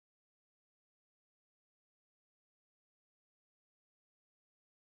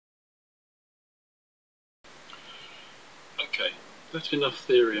Okay, that's enough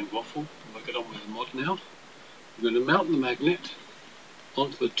theory and waffle. We'll get on with the mod now. We're going to mount the magnet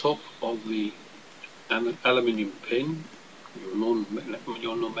onto the top of the aluminium pin, your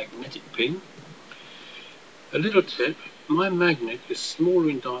non-magnetic pin. A little tip, my magnet is smaller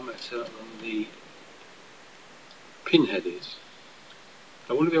in diameter than the pin head is.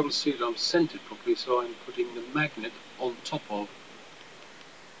 I want to be able to see that I'm centered properly, so I'm putting the magnet on top of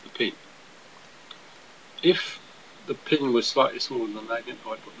the pin. If the pin was slightly smaller than the magnet,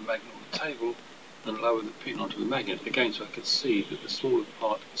 I'd put the magnet on the table and lower the pin onto the magnet again, so I could see that the smaller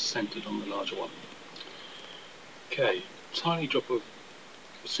part is centered on the larger one. Okay, tiny drop of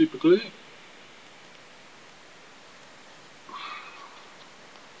super glue.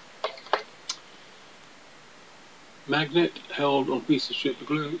 Magnet held on a piece of super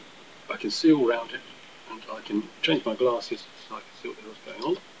glue. I can see all around it, and I can change my glasses so I can see what the hell's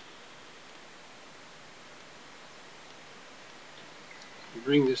going on.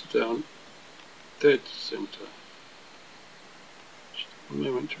 Bring this down dead center. Just a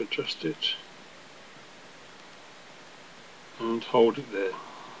moment to adjust it, and hold it there.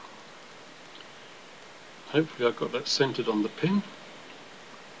 Hopefully I've got that centered on the pin.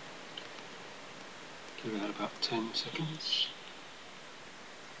 Give that about 10 seconds.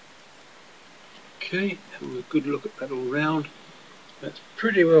 Okay, having a good look at that all round. That's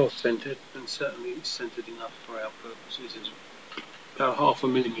pretty well centered, and certainly centered enough for our purposes. It's about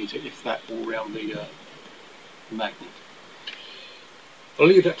 0.5 millimeter, if that, all round the magnet. I'll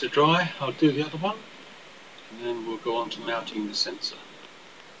leave that to dry. I'll do the other one, and then we'll go on to mounting the sensor.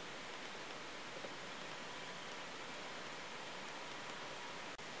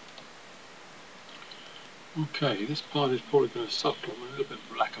 Okay, this part is probably going to suffer from a little bit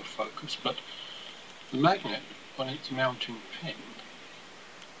of lack of focus, but the magnet on its mounting pin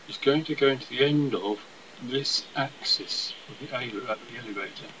is going to go into the end of this axis of the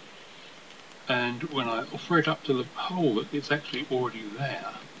elevator, and when I offer it up to the hole that is actually already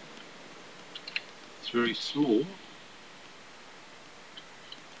there, it's very small.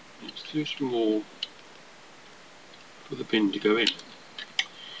 It's too small for the pin to go in.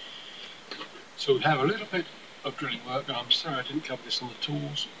 So we have a little bit of drilling work, and I'm sorry I didn't cover this on the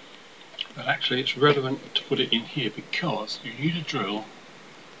tools, but actually it's relevant to put it in here because you need a drill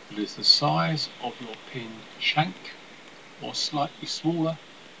that is the size of your pin shank or slightly smaller.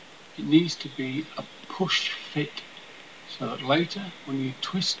 It needs to be a push fit so that later when you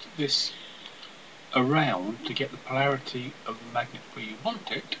twist this around to get the polarity of the magnet where you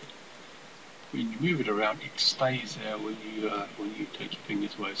want it, when you move it around, it stays there when you take your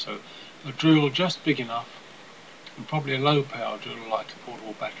fingers away. So a drill just big enough, and probably a low power drill like a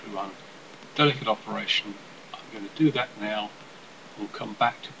portable battery one. Delicate operation. I'm going to do that now. We'll come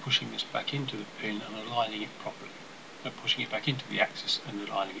back to pushing this back into the pin and aligning it properly. Pushing it back into the axis and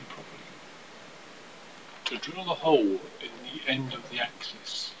aligning it properly. To drill the hole in the end of the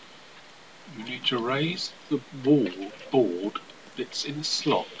axis, you need to raise the board that's in the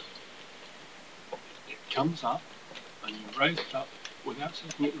slot. It comes up, and you raise it up without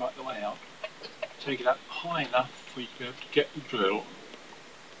taking it right the way out. Take it up high enough for you to be able to get the drill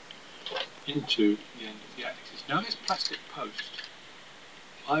into the end of the axis. Now this plastic post,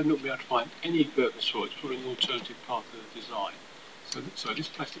 I've not been able to find any purpose for it. It's probably an alternative part of the design. So this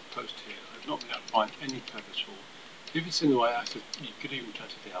plastic post here, I've not been able to find any purpose for it. If it's in the way, you could even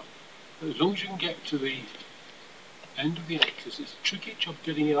cut it out. But as long as you can get to the end of the axis, it's a tricky job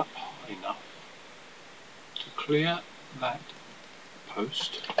getting it up high enough to clear that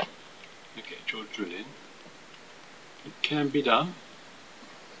post and get your drill in. It can be done,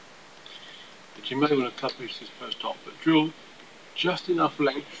 but you may want to cut this post off, but drill just enough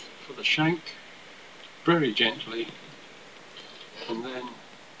length for the shank, very gently, and then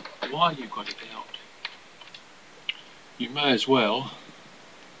while you've got it out, you may as well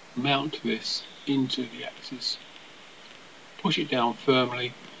mount this into the axis, push it down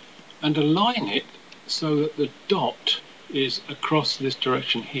firmly, and align it so that the dot is across this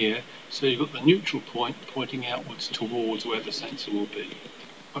direction here, so you've got the neutral point pointing outwards towards where the sensor will be.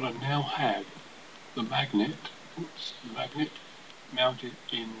 But I now have the magnet mounted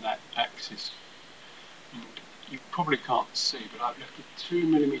in that axis. And you probably can't see, but I've left a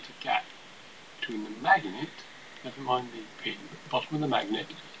 2mm gap between the magnet, never mind the pin, but the bottom of the magnet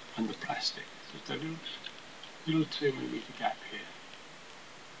and the plastic. So there's a little 2mm gap here.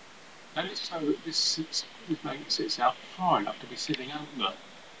 That is so that this magnet sits out far enough to be sitting under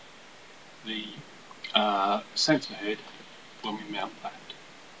the sensor head when we mount that.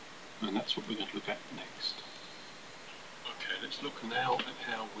 And that's what we're going to look at next. Okay, let's look now at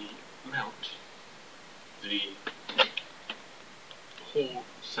how we mount the hall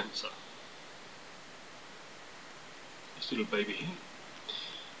sensor. This little baby here.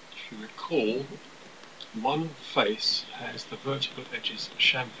 If you recall, one face has the vertical edges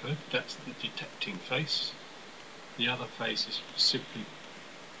chamfered, that's the detecting face. The other face is simply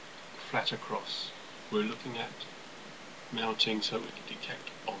flat across. We're looking at mounting so we can detect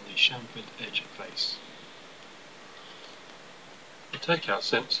on the chamfered edge face. We take our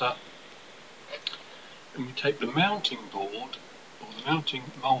sensor and we take the mounting board or the mounting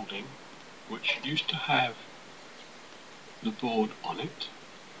moulding, which used to have the board on it,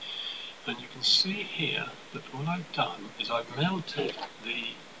 and you can see here that what I've done is I've mounted the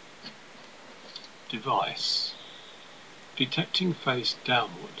device detecting face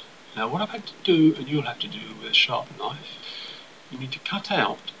downward. Now what I've had to do, and you'll have to do with a sharp knife, you need to cut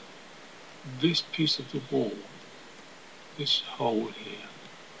out this piece of the wall, this hole here.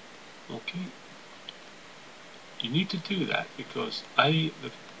 Okay? You need to do that because A,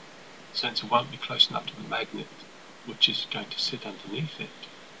 the sensor won't be close enough to the magnet which is going to sit underneath it.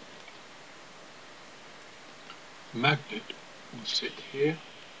 The magnet will sit here,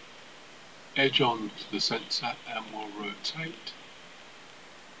 edge on to the sensor, and will rotate.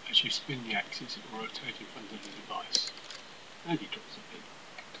 As you spin the axis, it will rotate in front of the device. And he drops a pin.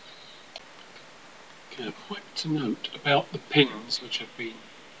 Okay, a point to note about the pins which have been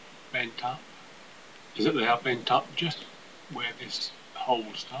bent up is that they are bent up just where this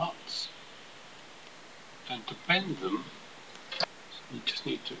hole starts. And to bend them, you just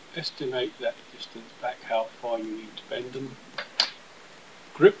need to estimate that distance back, how far you need to bend them.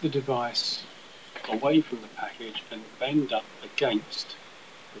 Grip the device away from the package and bend up against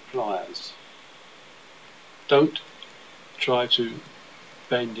the pliers. Don't try to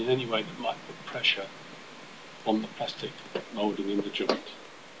bend in any way that might put pressure on the plastic moulding in the joint.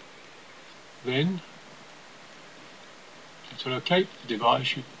 Then, to locate the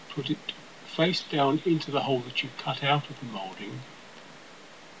device, you put it face down into the hole that you cut out of the moulding.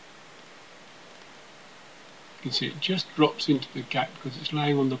 You can see it just drops into the gap because it's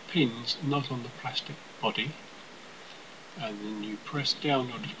laying on the pins, not on the plastic body. And then you press down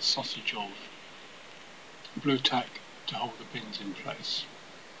your little sausage of blue tack to hold the pins in place.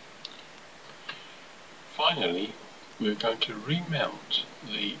 Finally, we're going to remount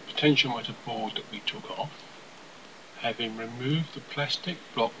the potentiometer board that we took off, having removed the plastic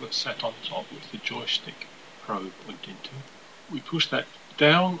block that sat on top which the joystick probe went into. We push that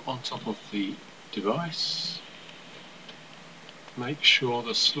down on top of the device, make sure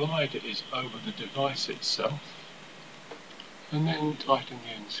the slider is over the device itself, and then tighten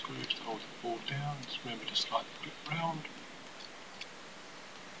the end screws to hold the board down. Just remember to slide the clip round,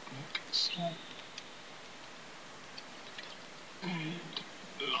 like so,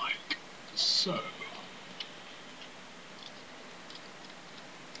 and like so.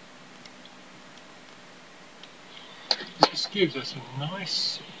 This gives us a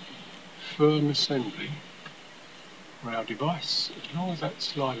nice firm assembly for our device. As long as that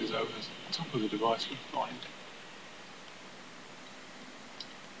slider is over the top of the device, we're fine.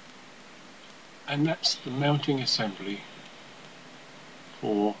 And that's the mounting assembly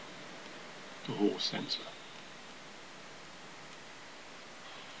for the hall sensor.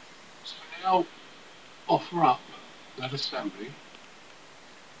 So now offer up that assembly.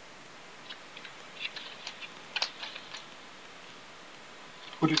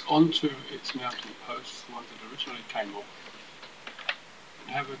 Put it onto its mounting posts, the ones that originally came off,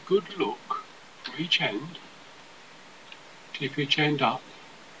 and have a good look from each end. Keep each end up,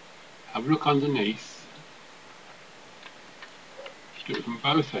 have a look underneath, do it from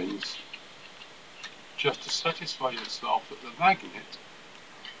both ends, just to satisfy yourself that the magnet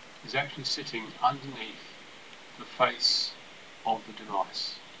is actually sitting underneath the face of the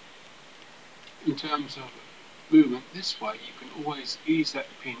device. In terms of movement this way, you can always ease that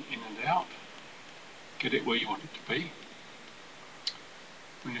pin in and out, get it where you want it to be.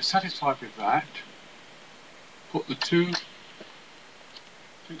 When you're satisfied with that, put the two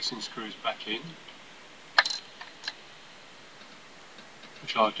fixing screws back in,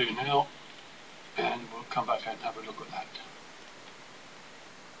 which I'll do now, and we'll come back and have a look at that.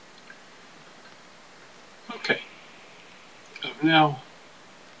 Okay, I've now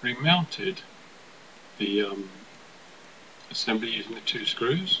remounted the assembly using the two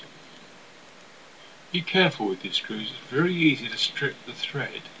screws. Be careful with these screws, it's very easy to strip the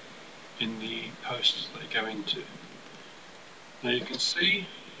thread in the posts they go into. Now you can see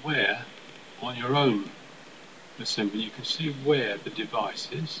where, on your own assembly, you can see where the device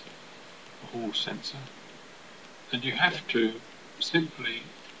is, the hall sensor, and you have to simply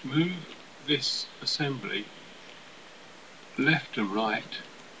move this assembly left and right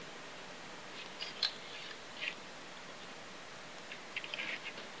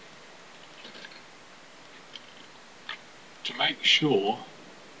to make sure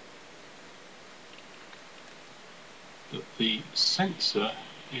that the sensor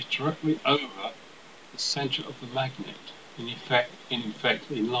is directly over the centre of the magnet, in effect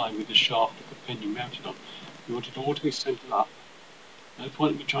in line with the shaft of the pin you mounted on. You want it all to be centred up. No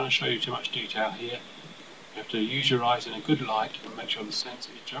point in me trying to show you too much detail here. You have to use your eyes in a good light and make sure the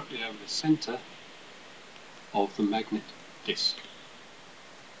sensor is directly over the centre of the magnet disc.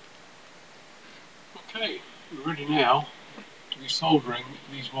 Okay, we're ready now to be soldering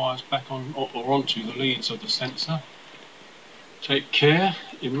these wires back on or onto the leads of the sensor. Take care.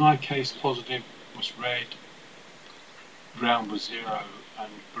 In my case, positive was red, ground was 0,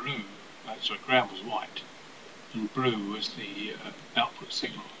 and blue, ground was white, and blue was the output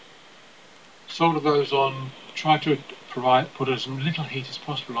signal. Solder those on. Try to put as little heat as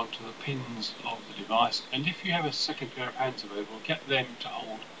possible onto the pins of the device, and if you have a second pair of hands available, get them to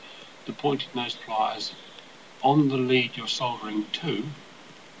hold the pointed nose pliers on the lead you're soldering to,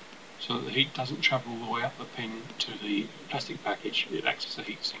 so that the heat doesn't travel all the way up the pin to the plastic package. It acts as a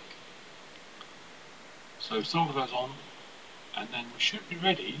heat sink. So solder those on, and then we should be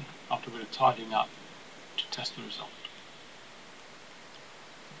ready, after a bit of tidying up, to test the result.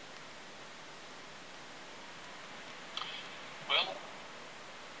 Well,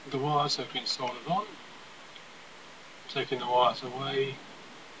 the wires have been soldered on. Taking the wires away,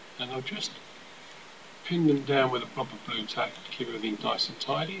 and I'll just pin them down with a proper blue tack to keep everything nice and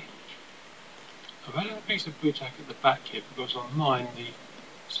tidy. I've added a piece of blue tack at the back here because on mine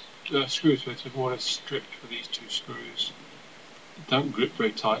the screw threads are more or less stripped for these two screws. They don't grip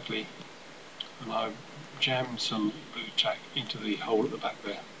very tightly, and I've jammed some blue tack into the hole at the back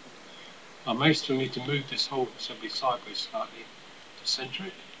there. I may still need to move this whole assembly sideways slightly to centre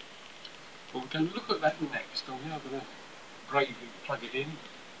it, but we're going to look at that next. I'm now going to bravely plug it in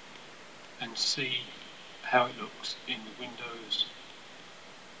and see how it looks in the Windows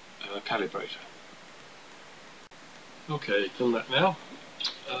calibrator. Okay, done that now,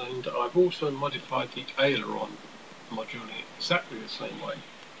 and I've also modified the aileron module in exactly the same way.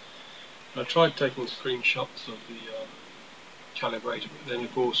 I tried taking screenshots of the calibrator, but then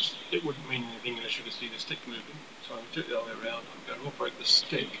of course it wouldn't mean anything unless you could see the stick moving, so I'm doing it the other way around. I'm going to operate the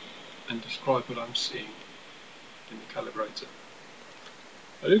stick and describe what I'm seeing in the calibrator.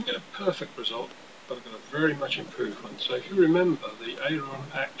 I didn't get a perfect result, but I've got a very much improved one. So if you remember, the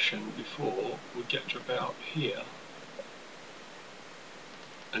aileron action before would get to about here,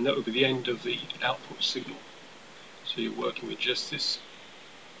 and that would be the end of the output signal. So you're working with just this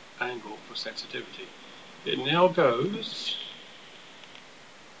angle for sensitivity. It now goes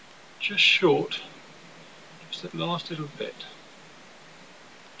just short, just that last little bit.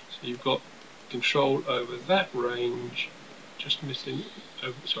 So you've got control over that range, just missing,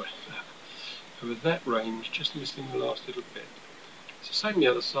 over that range, just missing the last little bit. It's the same the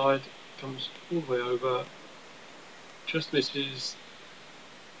other side, comes all the way over, just misses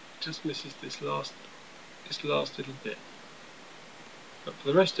this last little bit. But for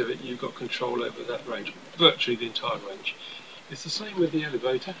the rest of it, you've got control over that range, virtually the entire range. It's the same with the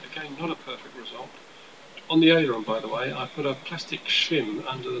elevator, again not a perfect result. On the aileron, by the way, I put a plastic shim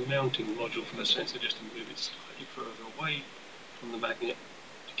under the mounting module for the sensor just to move it slightly further away from the magnet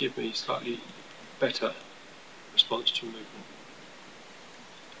to give me slightly better response to movement.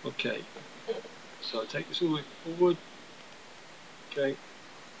 Okay, so I take this all the way forward. Okay,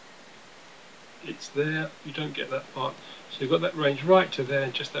 it's there, you don't get that part. So you've got that range right to there,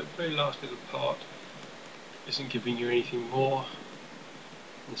 and just that very last little part isn't giving you anything more.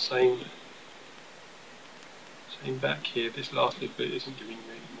 And the same back here, this last little bit isn't giving you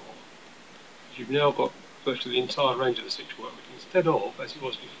any more. You've now got virtually the entire range of the stick to work with, instead of, as it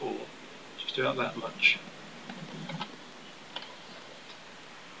was before, just about that much.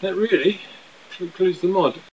 That really concludes the mod.